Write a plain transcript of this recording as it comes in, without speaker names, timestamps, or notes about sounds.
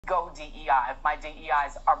Go DEI. My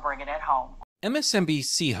DEIs are bringing it home.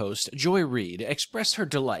 MSNBC host Joy Reid expressed her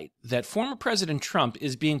delight that former President Trump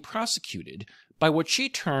is being prosecuted by what she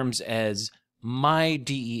terms as my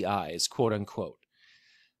DEIs, quote unquote.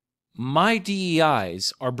 My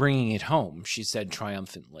DEIs are bringing it home, she said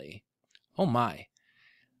triumphantly. Oh my.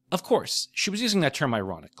 Of course, she was using that term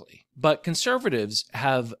ironically, but conservatives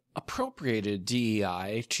have appropriated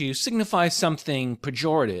DEI to signify something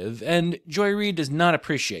pejorative, and Joy Reid does not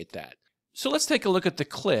appreciate that. So let's take a look at the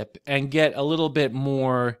clip and get a little bit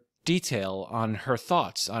more detail on her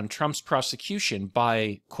thoughts on Trump's prosecution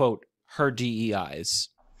by, quote, her DEIs.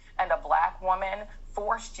 And a black woman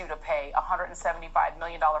forced you to pay a $175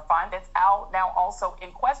 million fine that's out now also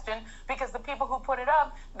in question because the people who put it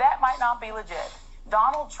up, that might not be legit.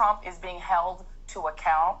 Donald Trump is being held to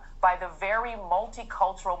account by the very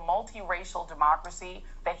multicultural, multiracial democracy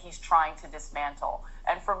that he's trying to dismantle.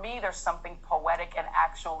 And for me, there's something poetic and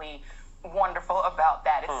actually wonderful about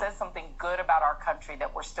that. It says something good about our country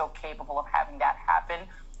that we're still capable of having that happen.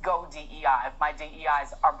 Go DEI. My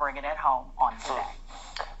DEIs are bringing it home on today.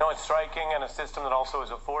 No, it's striking, and a system that also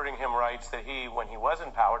is affording him rights that he, when he was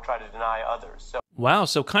in power, tried to deny others. Wow,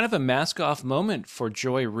 so kind of a mask-off moment for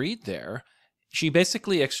Joy Reid there. She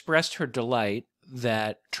basically expressed her delight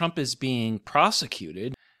that Trump is being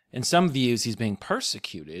prosecuted. In some views, he's being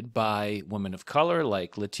persecuted by women of color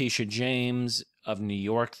like Letitia James of New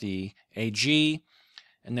York, the AG.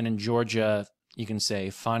 And then in Georgia, you can say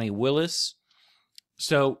Fani Willis.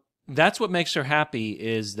 So that's what makes her happy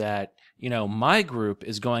is that, you know, my group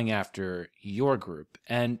is going after your group.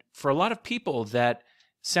 And for a lot of people, that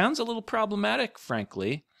sounds a little problematic,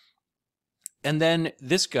 frankly. And then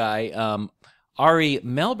this guy, Ari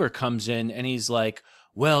Melber, comes in and he's like,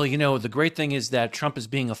 well, you know, the great thing is that Trump is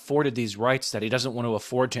being afforded these rights that he doesn't want to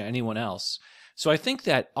afford to anyone else. So I think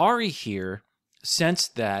that Ari here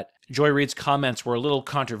sensed that Joy Reid's comments were a little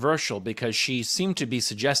controversial because she seemed to be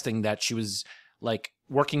suggesting that she was like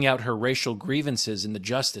working out her racial grievances in the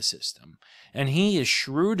justice system. And he is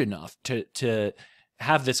shrewd enough to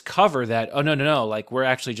have this cover that, oh, no, like we're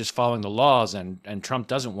actually just following the laws and Trump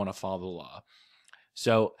doesn't want to follow the law.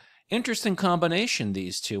 So interesting combination,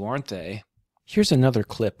 these two, aren't they? Here's another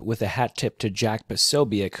clip with a hat tip to Jack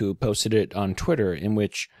Posobiec, who posted it on Twitter, in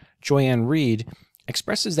which Joyanne Reid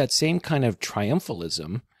expresses that same kind of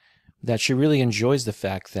triumphalism, that she really enjoys the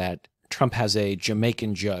fact that Trump has a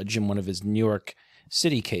Jamaican judge in one of his New York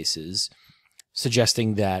City cases,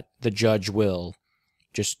 suggesting that the judge will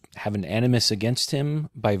just have an animus against him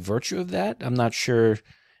by virtue of that. I'm not sure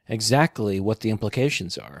exactly what the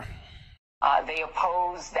implications are. They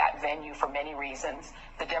oppose that venue for many reasons.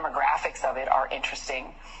 The demographics of it are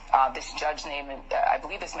interesting. This judge named, I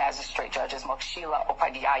believe this magistrate judge is Mokshila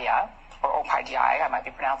Upadhyaya, or Upadhyaya, I might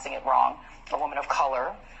be pronouncing it wrong, a woman of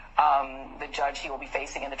color. The judge he will be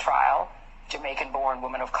facing in the trial, Jamaican-born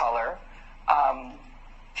woman of color.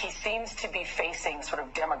 He seems to be facing sort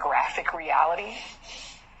of demographic reality,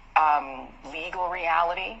 legal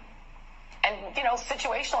reality, and, you know,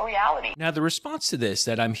 situational reality. Now, the response to this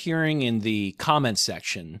that I'm hearing in the comment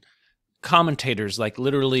section, commentators, like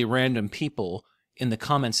literally random people in the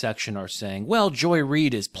comment section, are saying, well, Joy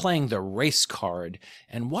Reid is playing the race card,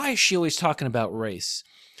 and why is she always talking about race?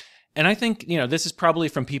 And I think, you know, this is probably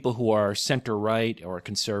from people who are center-right or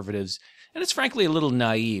conservatives, and it's frankly a little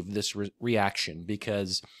naive, this reaction,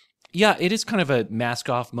 because, yeah, it is kind of a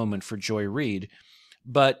mask-off moment for Joy Reid,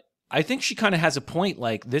 but I think she kind of has a point,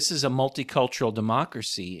 like, this is a multicultural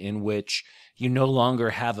democracy in which you no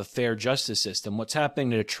longer have a fair justice system. What's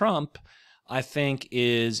happening to Trump, I think,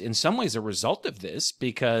 is in some ways a result of this,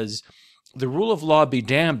 because the rule of law be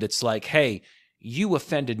damned. It's like, hey, you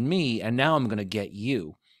offended me, and now I'm going to get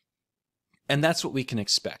you. And that's what we can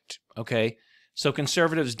expect, okay? So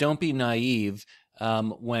conservatives, don't be naive.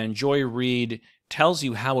 When Joy Reid tells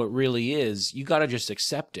you how it really is, you got to just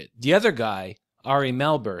accept it. The other guy, Ari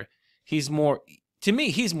Melber, to me,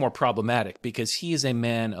 he's more problematic because he is a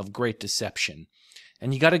man of great deception.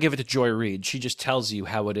 And you got to give it to Joy Reid. She just tells you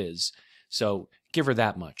how it is. So give her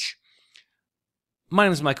that much. My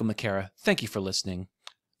name is Michael McCara. Thank you for listening.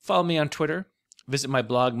 Follow me on Twitter. Visit my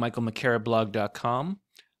blog, michaelmccarablog.com.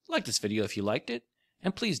 Like this video if you liked it.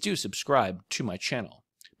 And please do subscribe to my channel.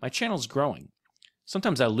 My channel's growing.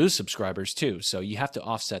 Sometimes I lose subscribers too, so you have to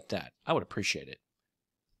offset that. I would appreciate it.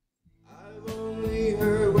 I've only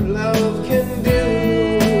heard what love can do,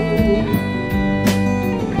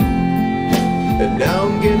 and